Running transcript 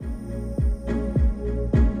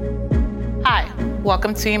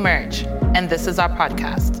Welcome to Emerge, and this is our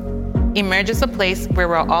podcast. Emerge is a place where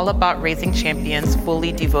we're all about raising champions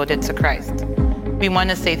fully devoted to Christ. We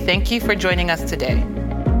want to say thank you for joining us today.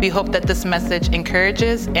 We hope that this message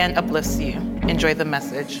encourages and uplifts you. Enjoy the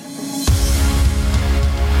message.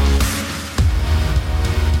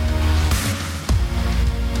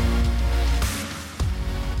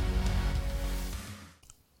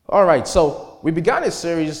 All right, so we began a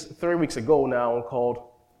series 3 weeks ago now called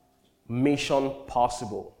Mission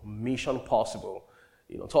Possible. Mission Possible.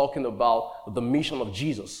 Talking about the mission of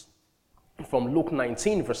Jesus from Luke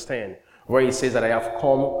 19, verse 10, where he says that I have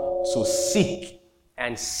come to seek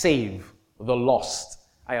and save the lost.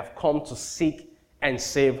 I have come to seek and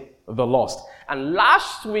save the lost. And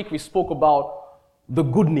last week we spoke about the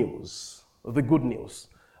good news. The good news.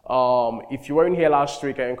 If you weren't here last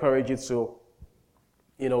week, I encourage you to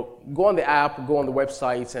go on the app, go on the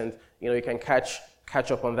website, and you can catch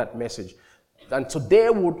up on that message. And today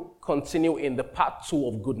we'll continue in the part 2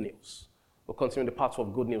 of good news. We'll continue in the part 2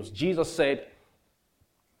 of good news. Jesus said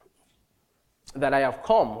that I have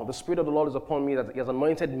come, the Spirit of the Lord is upon me, that he has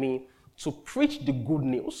anointed me to preach the good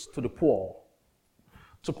news to the poor.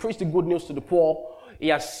 To preach the good news to the poor. He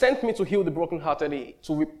has sent me to heal the brokenhearted,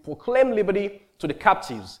 to proclaim liberty to the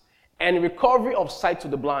captives, and recovery of sight to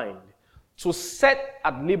the blind, to set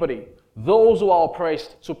at liberty those who are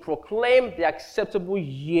oppressed, to proclaim the acceptable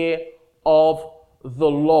year of the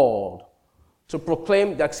Lord. To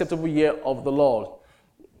proclaim the acceptable year of the Lord.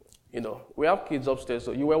 We have kids upstairs,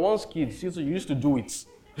 so you were once kids, you used to do it.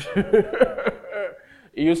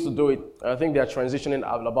 You used to do it. I think they are transitioning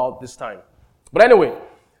about this time. But anyway,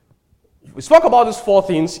 we spoke about these 4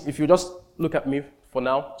 things. If you just look at me for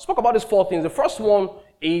now, spoke about these 4 things. The first one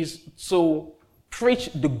is to preach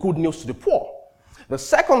the good news to the poor. The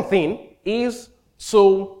second thing is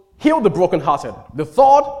to heal the brokenhearted. The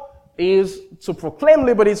third is to proclaim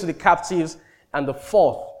liberty to the captives. And the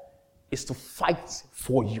fourth is to fight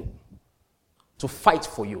for you. To fight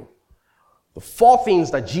for you. The 4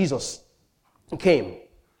 things that Jesus came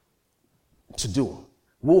to do.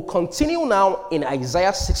 We'll continue now in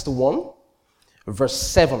Isaiah 61, verse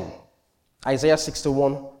 7. Isaiah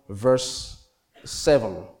 61, verse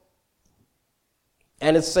 7.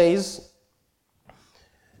 And it says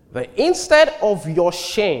that instead of your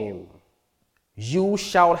shame, you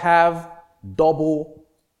shall have double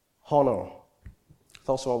honor. I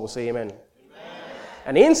thought someone would say amen. Amen.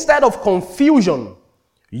 And instead of confusion,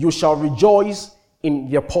 you shall rejoice in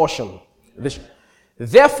their portion.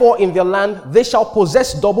 Therefore, in their land, they shall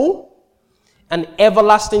possess double, and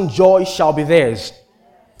everlasting joy shall be theirs.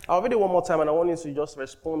 I'll read it one more time, and I want you to just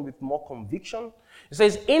respond with more conviction. It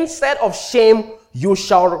says, instead of shame, you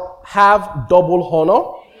shall have double honor.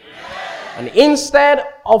 Amen. And instead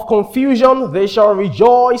of confusion, they shall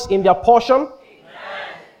rejoice in their portion. Amen.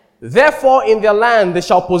 Therefore, in their land, they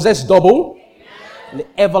shall possess double. Amen. And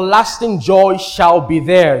everlasting joy shall be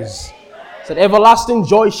theirs. So everlasting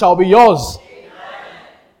joy shall be yours. Amen.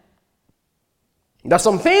 There's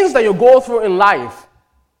some things that you go through in life.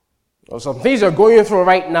 Or some things you're going through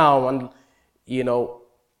right now, and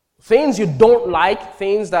things you don't like,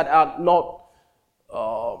 things that are not,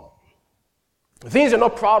 things you're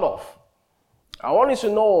not proud of. I want you to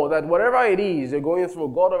know that whatever it is you're going through,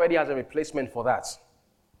 God already has a replacement for that.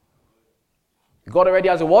 God already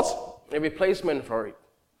has a what? A replacement for it.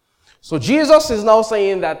 So Jesus is now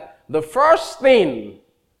saying that the first thing,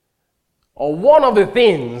 or one of the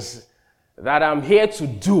things that I'm here to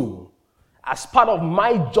do, as part of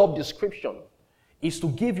my job description, is to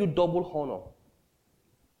give you double honor.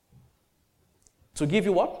 To give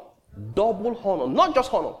you what? Double honor. Not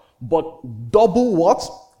just honor, but double what?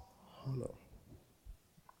 Honor.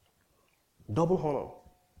 Double honor.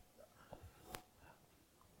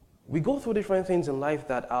 We go through different things in life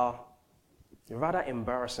that are rather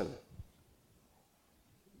embarrassing.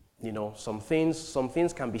 Some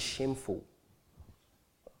things can be shameful.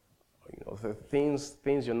 The things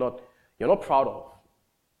you're not proud of.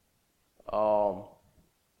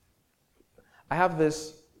 I have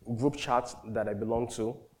this group chat that I belong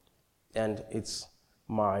to, and it's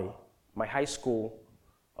my high school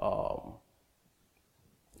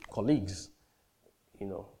colleagues,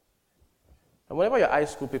 And whenever your high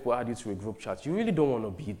school people add you to a group chat, you really don't want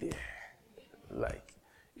to be there.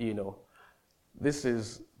 This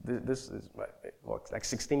is like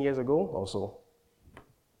 16 years ago or so.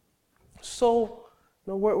 So,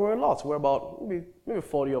 we're a lot. We're about maybe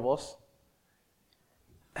 40 of us.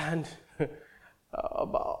 And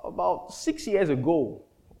about 6 years ago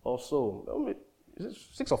or so,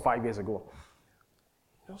 6 or 5 years ago,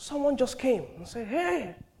 someone just came and said,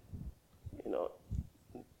 hey,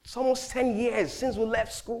 It's almost 10 years since we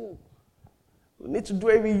left school. We need to do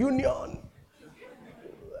a reunion.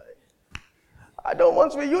 I don't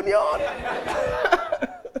want reunion.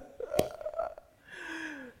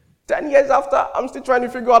 10 years after, I'm still trying to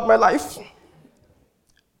figure out my life.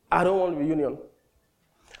 I don't want reunion.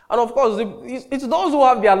 And of course, it's those who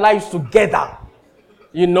have their lives together.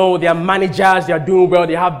 You know, they are managers, they are doing well,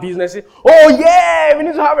 they have businesses. Oh yeah, we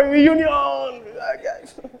need to have a reunion.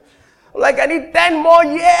 Like I need 10 more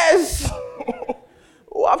years.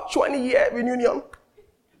 We'll have 20-year reunion.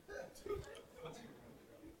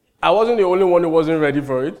 I wasn't the only one who wasn't ready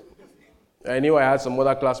for it. I knew I had some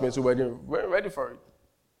other classmates who weren't ready for it.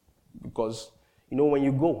 Because, you know, when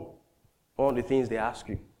you go, one of the things they ask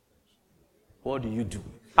you, what do you do?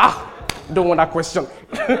 Don't want that question.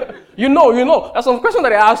 you know. There's some question that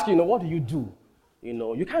they ask you, what do you do? You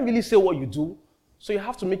know, you can't really say what you do. So you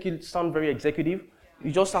have to make it sound very executive.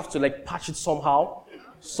 You just have to patch it somehow.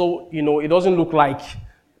 So, it doesn't look like.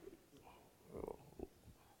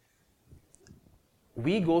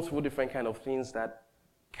 We go through different kind of things that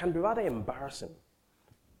can be rather embarrassing.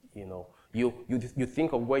 You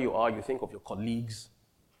think of where you are, you think of your colleagues,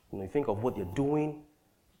 you think of what they're doing,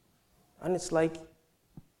 and it's like,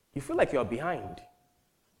 you feel like you're behind,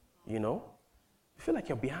 You feel like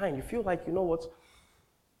you're behind. You feel like,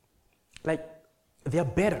 like they're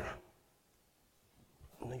better.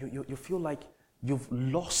 You feel like you've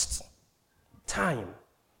lost time.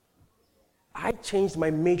 I changed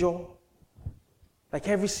my major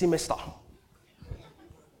every semester.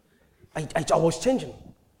 I was changing.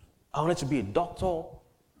 I wanted to be a doctor.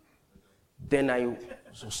 Then I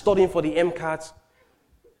was studying for the MCAT.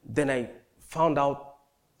 Then I found out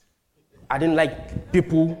I didn't like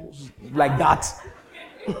people like that.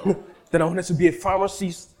 Then I wanted to be a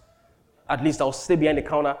pharmacist. At least I'll stay behind the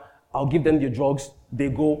counter. I'll give them the drugs. They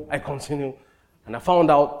go. I continue. And I found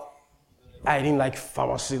out I didn't like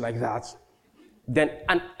pharmacy like that. Then,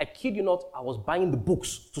 and I kid you not, I was buying the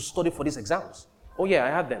books to study for these exams. Oh yeah, I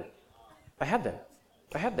had them.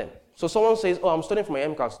 So someone says, I'm studying for my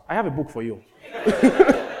MCAT. I have a book for you.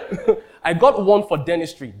 I got one for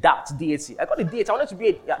dentistry, DAT. I got a DAT. I wanted to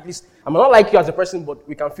be at least, I'm not like you as a person, but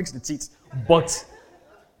we can fix the teeth. But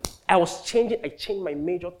I changed my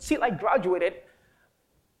major till I graduated.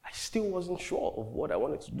 I still wasn't sure of what I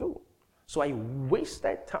wanted to do. So I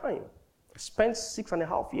wasted time. I spent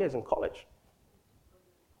 6.5 years in college.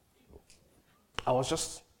 I was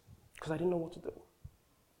just, because I didn't know what to do.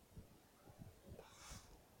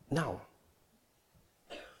 Now,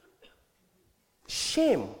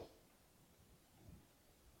 shame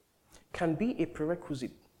can be a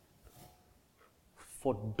prerequisite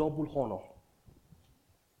for double honor.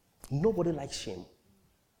 Nobody likes shame.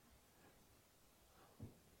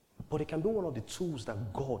 But it can be one of the tools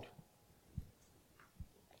that God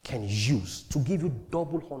can use to give you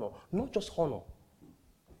double honor. Not just honor.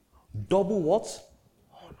 Double what?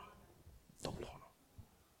 Honor. Double honor.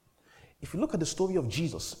 If you look at the story of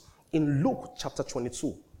Jesus in Luke chapter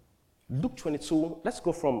 22, Luke 22, let's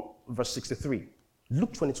go from verse 63.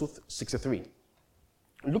 Luke 22, 63.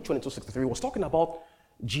 Luke 22, 63 was talking about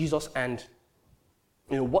Jesus and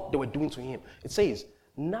what they were doing to him. It says,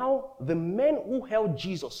 now the men who held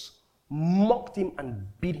Jesus mocked him and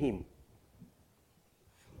beat him.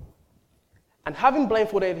 And having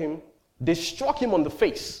blindfolded him, they struck him on the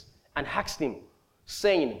face and asked him,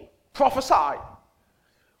 saying, prophesy,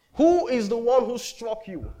 who is the one who struck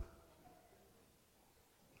you?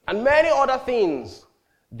 And many other things.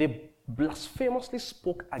 They blasphemously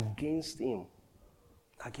spoke against him.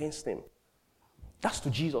 Against him. That's to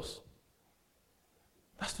Jesus.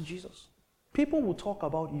 That's to Jesus. People will talk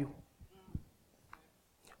about you,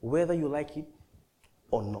 whether you like it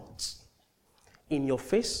or not. In your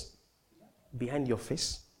face, behind your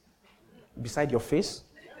face, beside your face,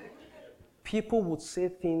 people would say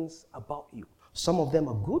things about you. Some of them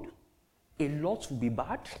are good. A lot will be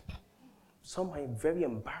bad. Some are very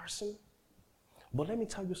embarrassing. But let me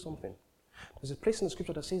tell you something. There's a place in the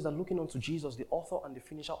scripture that says that looking unto Jesus, the author and the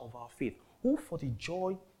finisher of our faith, who for the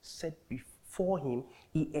joy set before him,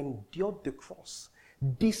 he endured the cross,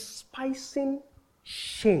 despising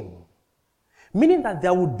shame. Meaning that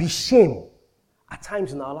there would be shame at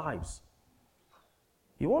times in our lives.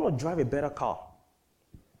 You want to drive a better car.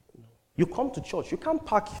 You come to church. You can't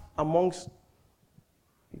park in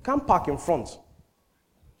front.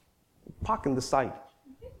 Park in the side.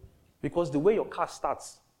 Because the way your car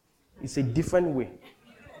starts is a different way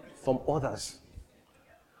from others.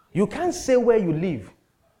 You can't say where you live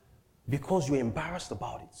because you're embarrassed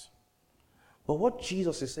about it. But what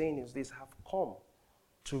Jesus is saying is this: have come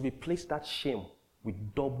to replace that shame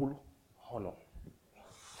with double honor.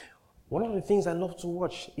 One of the things I love to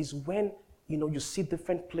watch is when, you see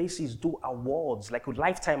different places do awards, like a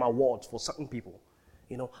lifetime awards for certain people,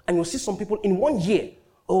 and you'll see some people in 1 year,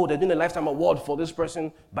 they're doing a lifetime award for this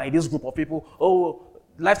person by this group of people.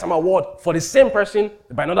 Lifetime award for the same person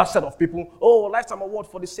by another set of people. Lifetime award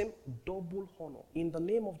for the same. Double honor. In the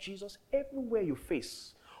name of Jesus, everywhere you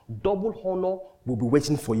face, double honor will be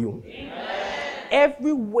waiting for you. Amen.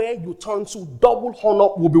 Everywhere you turn to, double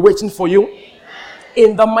honor will be waiting for you. Amen.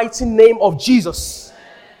 In the mighty name of Jesus.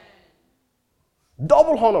 Amen.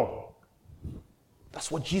 Double honor. That's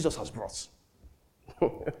what Jesus has brought.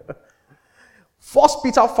 1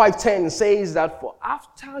 Peter 5:10 says that, for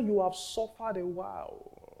after you have suffered a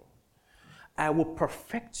while, I will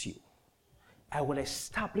perfect you, I will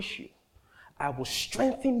establish you, I will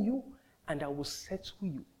strengthen you, and I will settle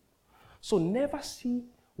you. So never see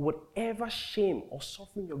whatever shame or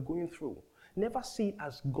suffering you're going through, never see it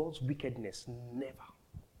as God's wickedness. Never.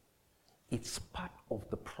 It's part of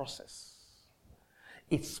the process.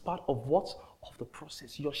 It's part of what? Of the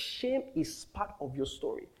process. Your shame is part of your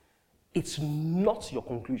story. It's not your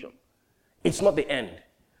conclusion. It's not the end.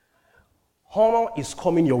 Honor is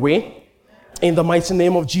coming your way in the mighty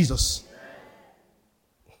name of Jesus.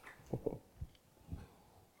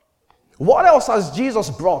 What else has Jesus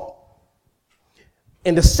brought?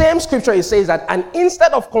 In the same scripture, it says that, and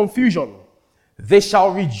instead of confusion, they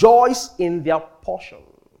shall rejoice in their portion.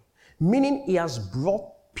 Meaning, he has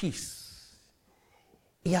brought peace.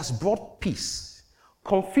 He has brought peace.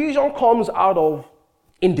 Confusion comes out of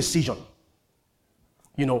indecision.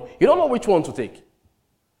 You don't know which one to take.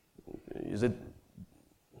 Is it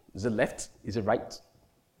left? Is it right?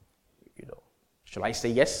 Should I say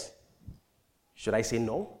yes? Should I say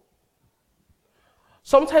no?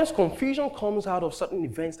 Sometimes confusion comes out of certain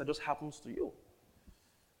events that just happens to you.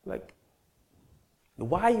 Like,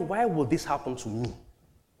 why will this happen to me?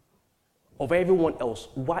 Of everyone else,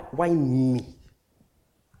 why me?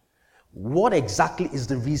 What exactly is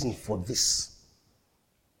the reason for this?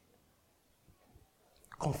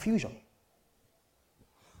 Confusion.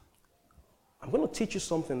 I'm going to teach you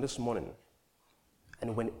something this morning.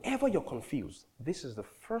 And whenever you're confused, this is the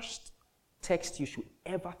first text you should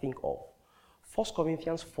ever think of. 1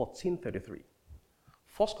 Corinthians 14:33.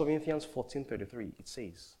 1 Corinthians 14:33, it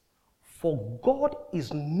says, for God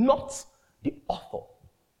is not the author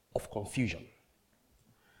of confusion.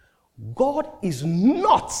 God is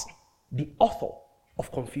not the author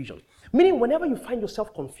of confusion. Meaning, whenever you find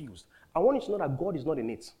yourself confused, I want you to know that God is not in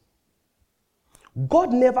it.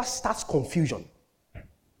 God never starts confusion.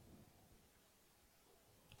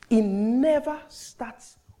 He never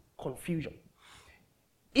starts confusion.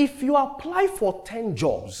 If you apply for 10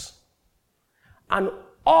 jobs and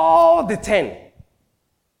all the 10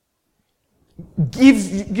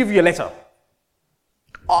 give you a letter,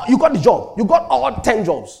 you got the job, you got all 10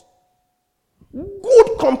 jobs,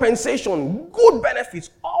 good compensation, good benefits,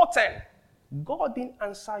 all 10. God didn't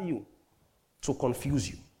answer you to confuse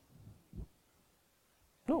you.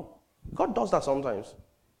 No. God does that sometimes.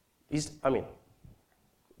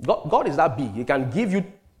 God is that big. He can give you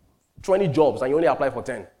 20 jobs and you only apply for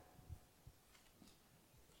 10.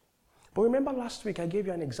 But remember last week I gave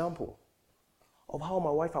you an example of how my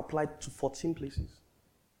wife applied to 14 places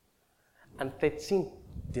and 13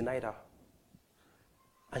 denied her.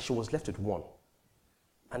 And she was left with one.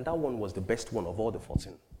 And that one was the best one of all the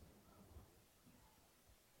 14.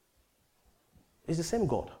 It's the same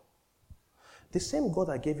God. The same God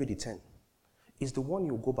that gave you the 10 is the one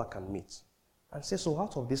you go back and meet and say, so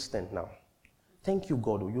out of this 10 now, thank you,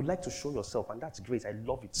 God. You'd like to show yourself, and that's great. I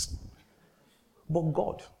love it. But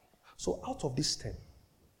God, so out of this 10,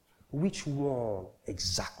 which one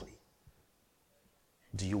exactly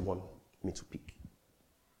do you want me to pick?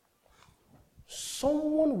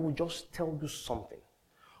 Someone will just tell you something.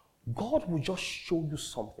 God will just show you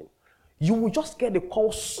something. You will just get a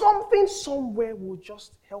call. Something somewhere will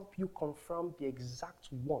just help you confirm the exact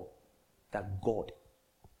one that God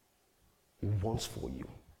wants for you.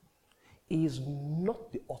 He is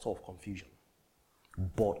not the author of confusion,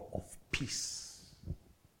 but of peace.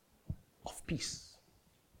 Of peace.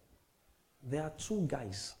 There are two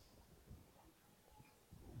guys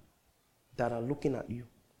that are looking at you,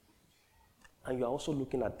 and you're also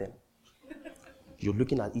looking at them. You're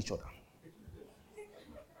looking at each other.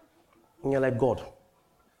 And you're like, God,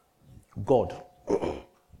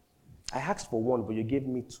 I asked for one, but you gave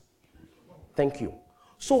me two. Thank you.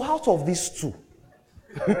 So out of these two,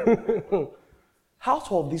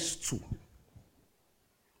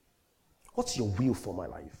 what's your will for my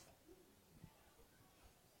life?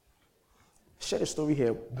 I shared a story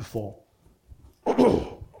here before.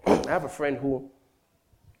 I have a friend who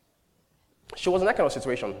she was in that kind of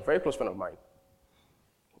situation, very close friend of mine.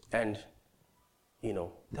 And,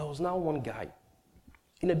 there was now one guy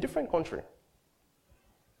in a different country,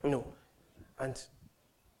 and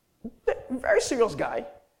very serious guy.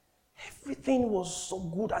 Everything was so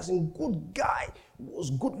good, as in good guy. He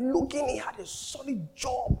was good looking, he had a solid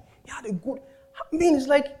job, he had a good, it's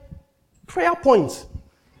like prayer points.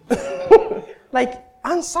 Like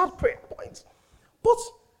answered prayer points. But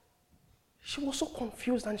she was so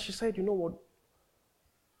confused and she said, you know what?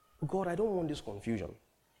 God, I don't want this confusion.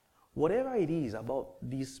 Whatever it is about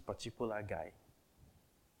this particular guy,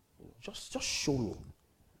 just show me.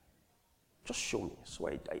 Just show me so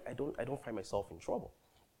I don't find myself in trouble.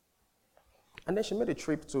 And then she made a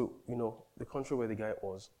trip to, the country where the guy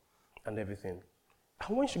was and everything.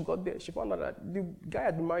 And when she got there, she found out that the guy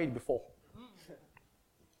had been married before.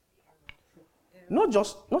 Not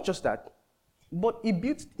just that, but he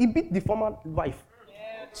beat the former wife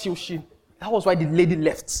till that was why the lady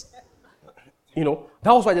left.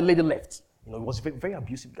 That was why the lady left. He was a very, very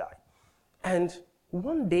abusive guy. And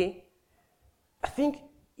one day, I think,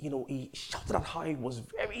 he shouted at her. He was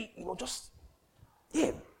very, just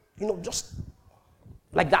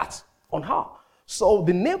like that on her. So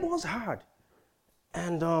the neighbors heard.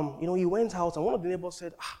 And, he went out and one of the neighbors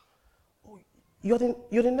said, oh, you're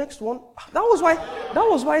the next one. That was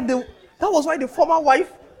why the former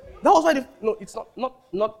wife, it's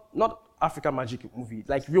not African magic movie,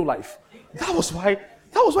 like real life. That was why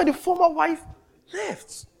the former wife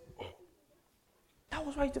left. That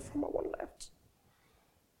was why the former one left.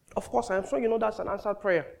 Of course, I'm sure you know that's an answered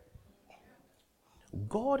prayer.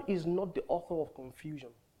 God is not the author of confusion.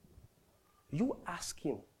 You ask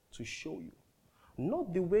him to show you.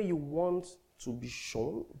 Not the way you want to be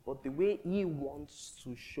shown, but the way he wants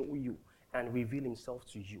to show you and reveal himself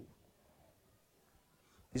to you.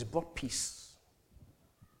 He's brought peace.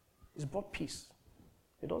 He's brought peace.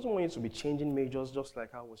 He doesn't want you to be changing majors just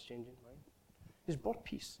like I was changing, right? He's brought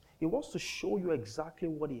peace. He wants to show you exactly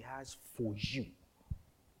what he has for you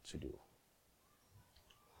to do.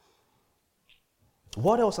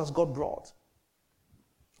 What else has God brought?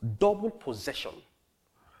 Double possession.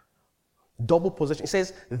 Double possession. It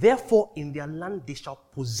says, therefore in their land they shall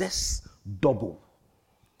possess double.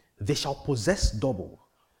 They shall possess double.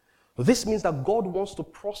 This means that God wants to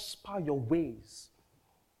prosper your ways.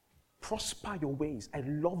 Prosper your ways. I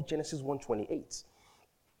love Genesis 1:28.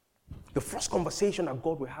 The first conversation that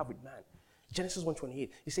God will have with man. Genesis 1:28.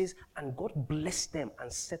 It says, and God blessed them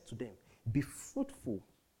and said to them, be fruitful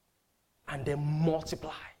and then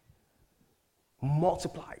multiply.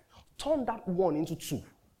 Multiply. Turn that 1 into 2.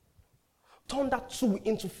 Turn that 2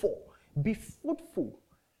 into 4. Be fruitful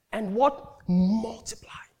and what?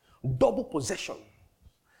 Multiply. Double possession.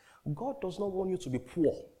 God does not want you to be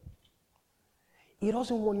poor. He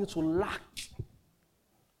doesn't want you to lack.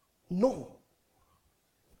 No.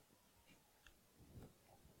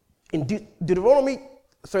 In Deuteronomy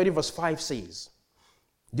 30 verse 5 says,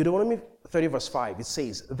 Deuteronomy 30 verse 5, it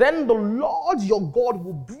says, then the Lord your God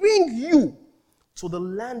will bring you to the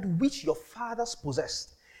land which your fathers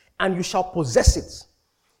possessed, and you shall possess it.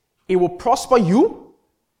 It will prosper you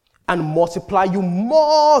and multiply you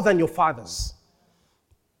more than your fathers.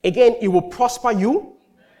 Again, it will prosper you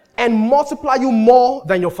and multiply you more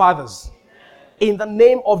than your fathers. In the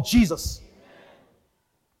name of Jesus.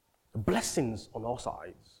 Blessings on all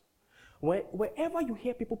sides. Wherever you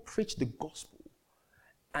hear people preach the gospel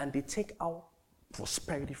and they take out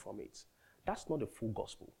prosperity from it, that's not the full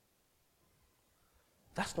gospel.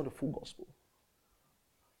 That's not the full gospel.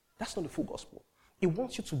 That's not the full gospel. It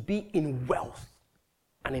wants you to be in wealth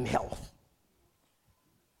and in health.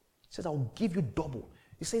 It says, I will give you double.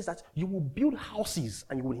 It says that you will build houses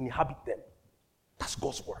and you will inhabit them. That's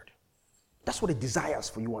God's word. That's what it desires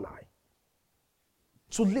for you and I.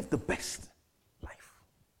 To live the best life.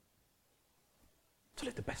 To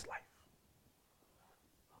live the best life.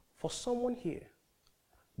 For someone here,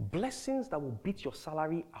 blessings that will beat your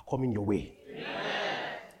salary are coming your way. Amen.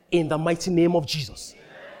 In the mighty name of Jesus.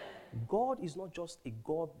 Amen. God is not just a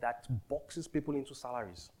God that boxes people into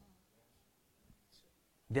salaries.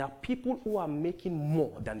 There are people who are making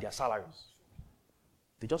more than their salaries.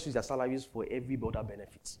 They just use their salaries for every other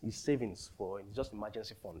benefit. It's savings for just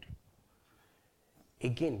emergency fund.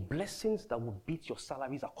 Again, blessings that will beat your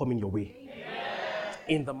salaries are coming your way. Amen.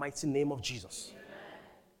 In the mighty name of Jesus. Amen.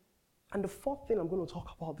 And the fourth thing I'm going to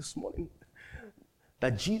talk about this morning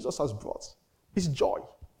that Jesus has brought is joy.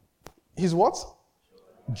 His what?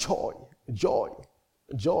 Joy. Joy.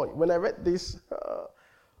 Joy. When I read this,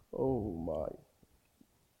 oh my.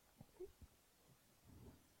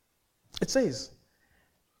 It says,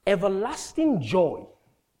 everlasting joy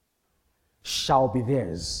shall be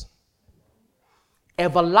theirs.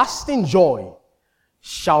 Everlasting joy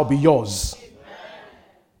shall be yours.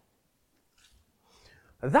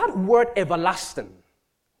 That word everlasting,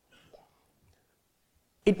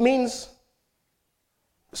 it means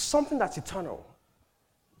something that's eternal,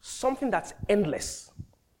 something that's endless,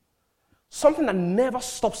 something that never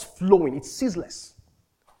stops flowing, it's ceaseless.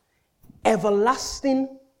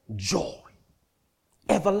 Everlasting joy.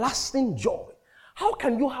 Everlasting joy. How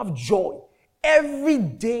can you have joy every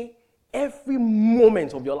day, every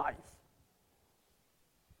moment of your life?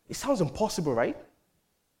 It sounds impossible, right?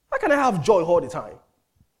 How can I have joy all the time?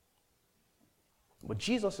 But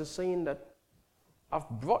Jesus is saying that I've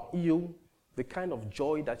brought you the kind of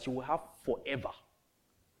joy that you will have forever.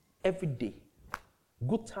 Every day.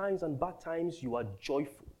 Good times and bad times, you are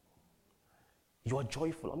joyful. You are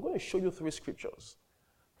joyful. I'm going to show you 3 scriptures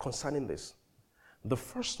concerning this. The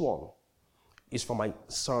first one is from my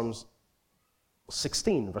Psalms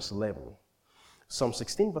 16, verse 11. Psalm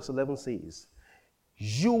 16, verse 11 says,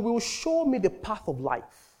 "You will show me the path of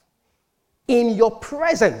life. In your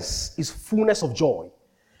presence is fullness of joy,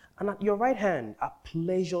 and at your right hand are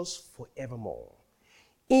pleasures forevermore."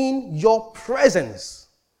 In your presence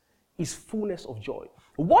is fullness of joy.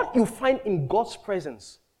 What you find in God's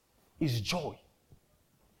presence is joy.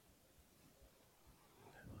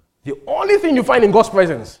 The only thing you find in God's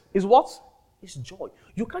presence is what? It's joy.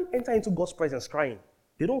 You can't enter into God's presence crying.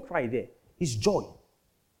 They don't cry there. It's joy.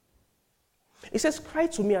 It says, "Cry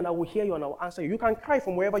to me and I will hear you and I will answer you." You can cry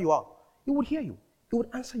from wherever you are. He would hear you. He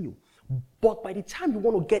would answer you. But by the time you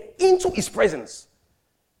want to get into his presence,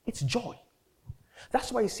 it's joy.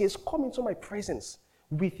 That's why he says, "Come into my presence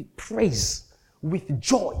with praise, with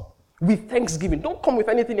joy, with thanksgiving." Don't come with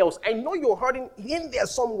anything else. I know you're hurting in there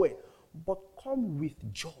somewhere, but come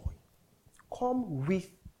with joy. Come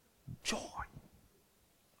with joy.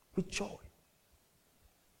 With joy.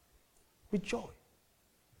 With joy.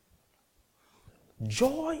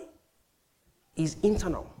 Joy is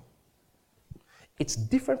internal. It's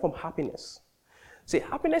different from happiness. See,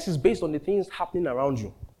 happiness is based on the things happening around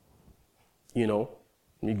you. You know,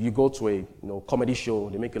 you go to a comedy show,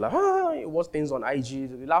 they make you laugh. You watch things on IG,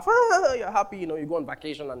 you laugh. You're happy. You go on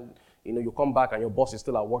vacation and you come back and your boss is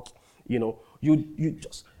still at work. You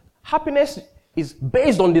just happiness is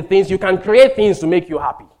based on the things. You can create things to make you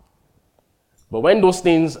happy, but when those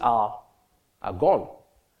things are gone,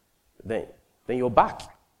 then you're back.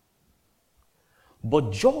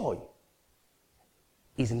 But joy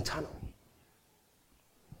is internal.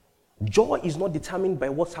 Joy is not determined by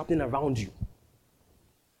what's happening around you.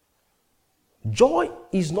 Joy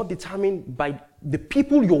is not determined by the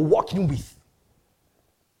people you're working with.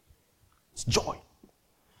 It's joy.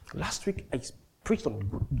 Last week, I preached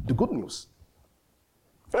on the good news.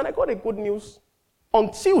 And I got the good news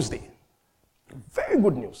on Tuesday. Very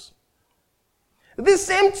good news. The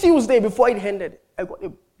same Tuesday before it ended, I got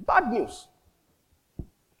a bad news.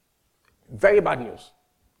 Very bad news.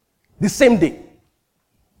 The same day.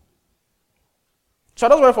 So I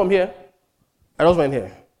just went from here. I just went here.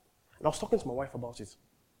 And I was talking to my wife about it.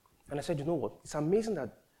 And I said, you know what? It's amazing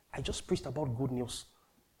that I just preached about good news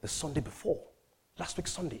the Sunday before. Last week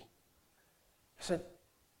Sunday. I said,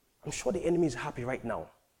 I'm sure the enemy is happy right now.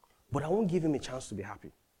 But I won't give him a chance to be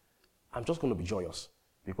happy. I'm just going to be joyous.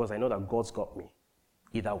 Because I know that God's got me.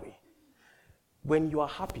 Either way. When you are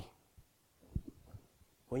happy,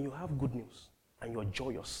 when you have good news, and you're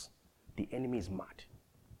joyous, the enemy is mad.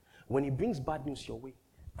 When he brings bad news your way,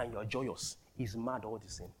 and you're joyous, he's mad all the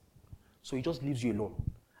same. So he just leaves you alone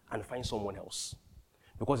and finds someone else.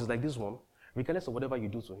 Because it's like this one, regardless of whatever you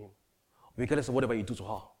do to him, regardless of whatever you do to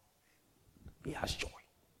her, he has joy.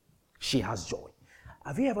 She has joy.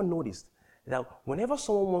 Have you ever noticed that whenever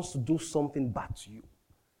someone wants to do something bad to you,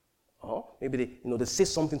 maybe they say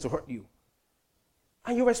something to hurt you,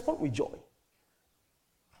 and you respond with joy,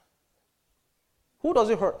 who does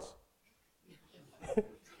it hurt?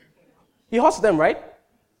 It hurts them, right?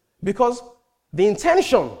 Because the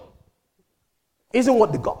intention isn't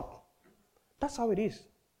what they got. That's how it is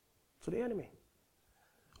to the enemy.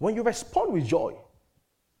 When you respond with joy,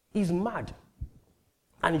 he's mad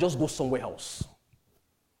and he just goes somewhere else.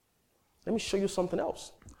 Let me show you something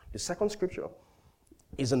else. The second scripture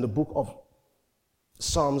is in the book of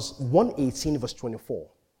Psalms 118, verse 24.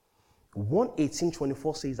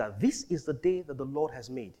 118:24 says that this is the day that the Lord has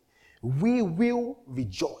made. We will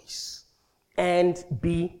rejoice and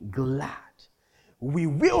be glad. We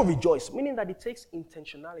will rejoice, meaning that it takes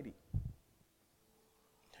intentionality.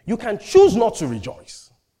 You can choose not to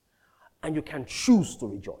rejoice, and you can choose to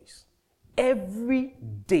rejoice. Every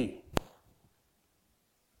day.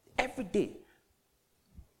 Every day.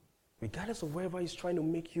 regardless of wherever he's trying to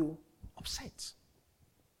make you upset.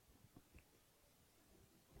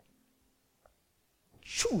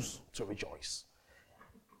 Choose to rejoice.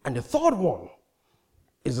 And the third one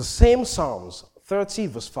is the same Psalms 30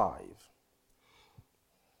 verse 5.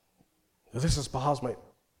 This is perhaps my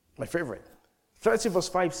favorite. 30 verse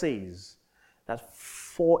 5 says that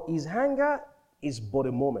for his anger is but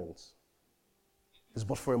a moment. It's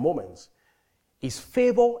but for a moment. His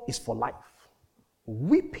favor is for life.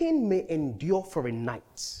 Weeping may endure for a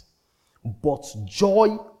night, but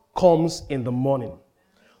joy comes in the morning.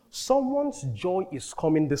 Someone's joy is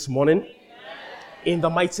coming this morning. In the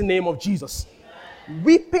mighty name of Jesus.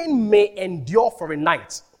 Weeping may endure for a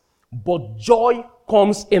night, but joy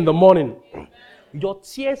comes in the morning. Your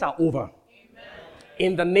tears are over.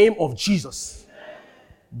 In the name of Jesus.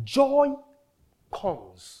 Joy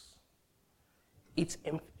comes. It's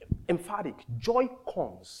emphatic. Joy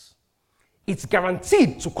comes. It's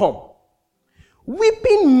guaranteed to come.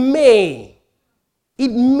 Weeping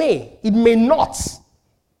it may not.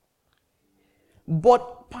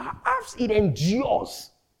 But perhaps it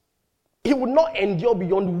endures. It will not endure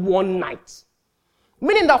beyond one night.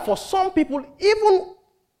 Meaning that for some people, even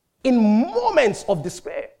in moments of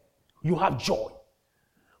despair, you have joy.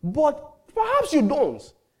 But perhaps you don't.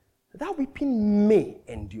 That weeping may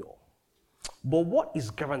endure. But what is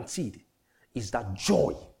guaranteed is that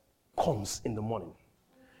joy comes in the morning.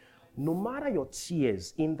 No matter your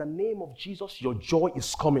tears, in the name of Jesus, your joy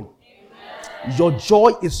is coming. Amen. Your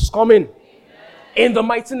joy is coming. Amen. In the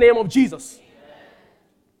mighty name of Jesus. Amen.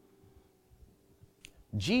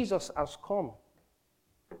 Jesus has come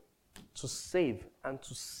to save and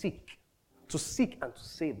to seek and to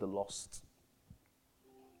save the lost.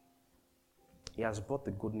 He has brought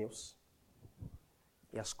the good news.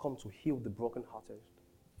 He has come to heal the brokenhearted.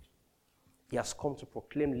 He has come to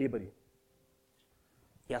proclaim liberty.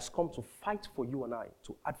 He has come to fight for you and I,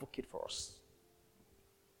 to advocate for us.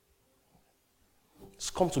 He's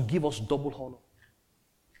come to give us double honor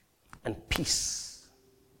and peace.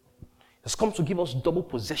 He's come to give us double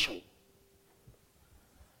possession.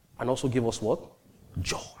 And also give us what?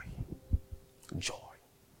 Joy. Joy.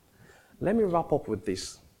 Let me wrap up with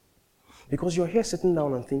this. Because you're here sitting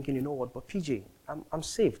down and thinking, you know what, but PJ, I'm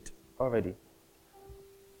saved already.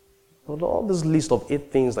 But all this list of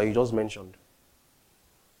 8 things that you just mentioned,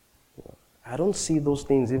 I don't see those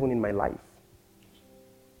things even in my life.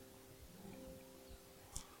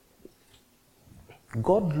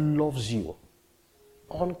 God loves you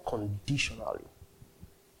unconditionally.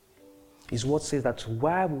 His word says that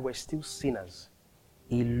while we were still sinners,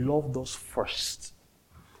 He loved us first.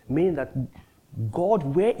 Meaning that God,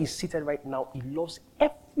 where He's seated right now, He loves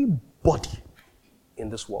everybody in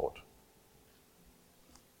this world.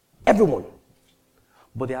 Everyone.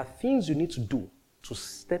 But there are things you need to do to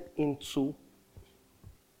step into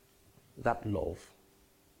that love.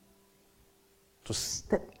 To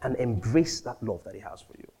step and embrace that love that He has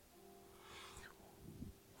for you.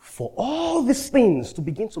 For all these things to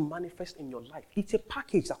begin to manifest in your life, it's a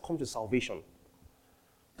package that comes with salvation.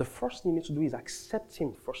 The first thing you need to do is accept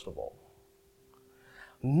Him first of all.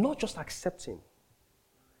 Not just accept Him.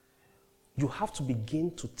 You have to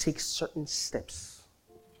begin to take certain steps.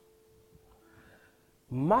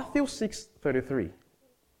 Matthew 6:33.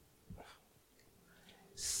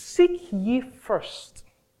 Seek ye first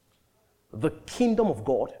the kingdom of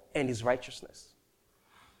God and His righteousness,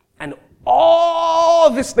 and all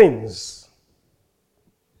these things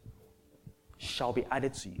shall be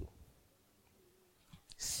added to you.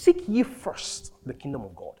 Seek ye first the kingdom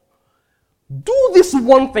of God. Do this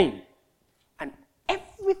one thing, and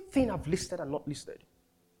everything I've listed and not listed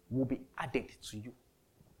will be added to you.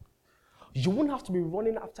 You won't have to be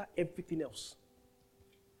running after everything else.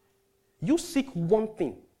 You seek one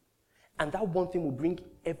thing, and that one thing will bring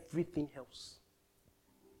everything else.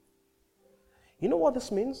 You know what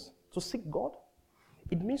this means? To seek God?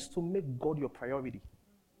 It means to make God your priority.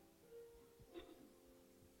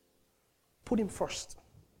 Put Him first.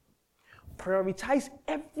 Prioritize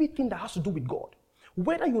everything that has to do with God.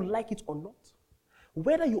 Whether you like it or not.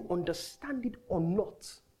 Whether you understand it or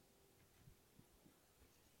not.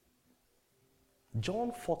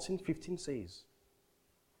 John 14:15 says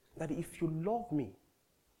that if you love me,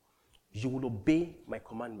 you will obey my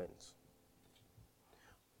commandments.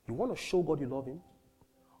 You want to show God you love Him?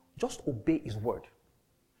 Just obey His word.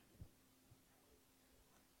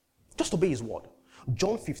 Just obey His word.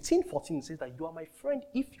 John 15:14 says that you are my friend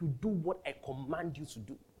if you do what I command you to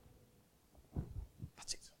do.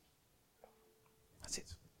 That's it. That's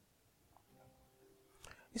it.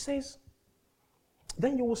 He says,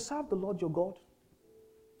 then you will serve the Lord your God,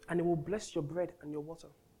 and He will bless your bread and your water.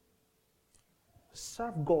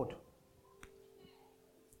 Serve God.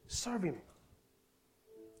 Serve Him.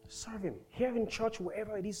 Serve Him. Here in church,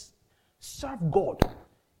 wherever it is, serve God.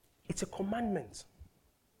 It's a commandment.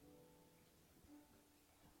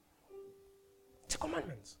 It's a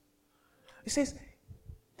commandment. It says,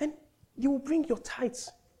 then you will bring your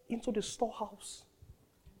tithes into the storehouse.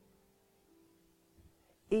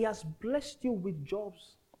 He has blessed you with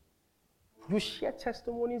jobs. You share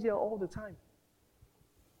testimonies here all the time.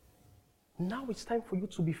 Now it's time for you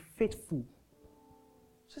to be faithful.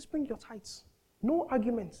 Just bring your tithes. No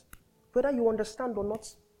arguments. Whether you understand or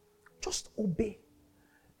not, just obey.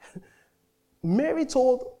 Mary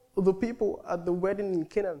told the people at the wedding in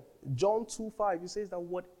Canaan, John 2:5, he says that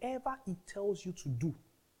whatever he tells you to do,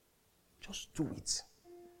 just do it.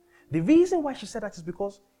 The reason why she said that is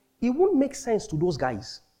because it won't make sense to those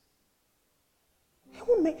guys. It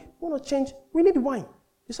won't make, want to change. We need wine.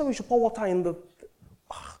 You said we should pour water in the...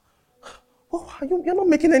 Oh, you're not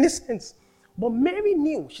making any sense. But Mary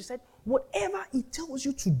knew. She said, whatever he tells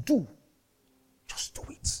you to do, just do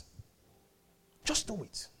it. Just do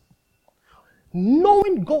it.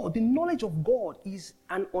 Knowing God, the knowledge of God is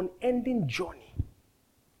an unending journey.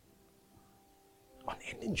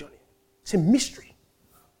 Unending journey. It's a mystery.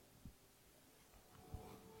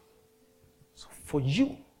 So for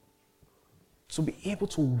you to be able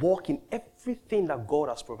to walk in everything that God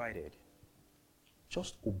has provided,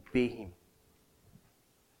 just obey Him.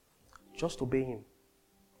 Just obey Him.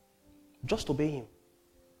 Just obey Him.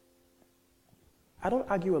 I don't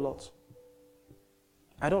argue a lot.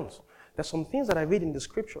 I don't. There's some things that I read in the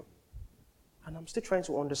scripture, and I'm still trying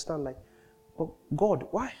to understand, like, oh God,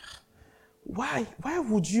 why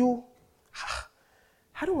would you,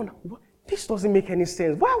 I don't know, this doesn't make any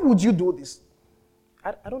sense. Why would you do this?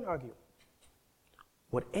 I don't argue.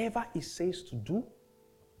 Whatever He says to do,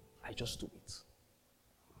 I just do it.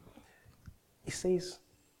 He says,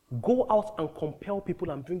 go out and compel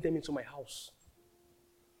people and bring them into my house.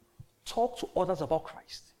 Talk to others about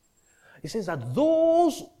Christ. He says that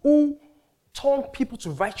those who turn people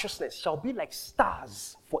to righteousness shall be like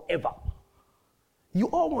stars forever. You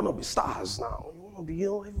all want to be stars now. You want to be,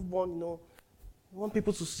 everyone, you want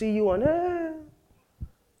people to see you and,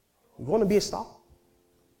 you want to be a star?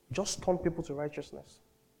 Just turn people to righteousness.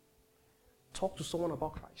 Talk to someone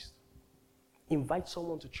about Christ. Invite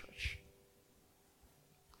someone to church.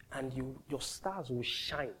 And your stars will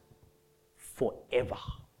shine forever.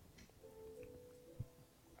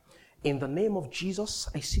 In the name of Jesus,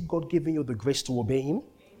 I see God giving you the grace to obey Him.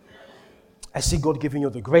 I see God giving you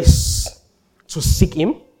the grace to seek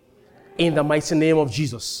Him. In the mighty name of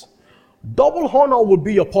Jesus. Double honor will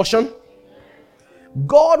be your portion.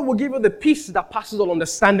 God will give you the peace that passes all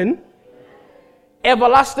understanding.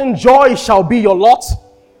 Everlasting joy shall be your lot.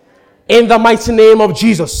 In the mighty name of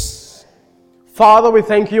Jesus. Father, we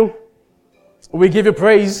thank you. We give you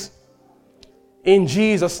praise. In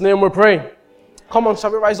Jesus' name we pray. Come on,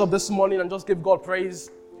 shall we rise up this morning and just give God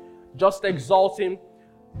praise? Just exalt Him.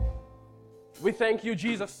 We thank you,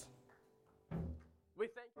 Jesus. We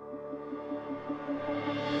thank you.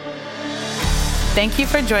 Thank you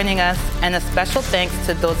for joining us, and a special thanks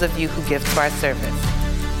to those of you who give to our service.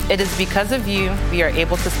 It is because of you we are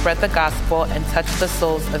able to spread the gospel and touch the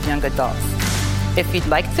souls of young adults. If you'd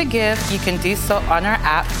like to give, you can do so on our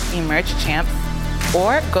app, Emerge Champs,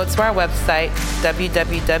 or go to our website,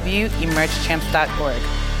 www.emergechamps.org.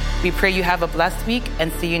 We pray you have a blessed week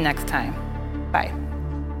and see you next time. Bye.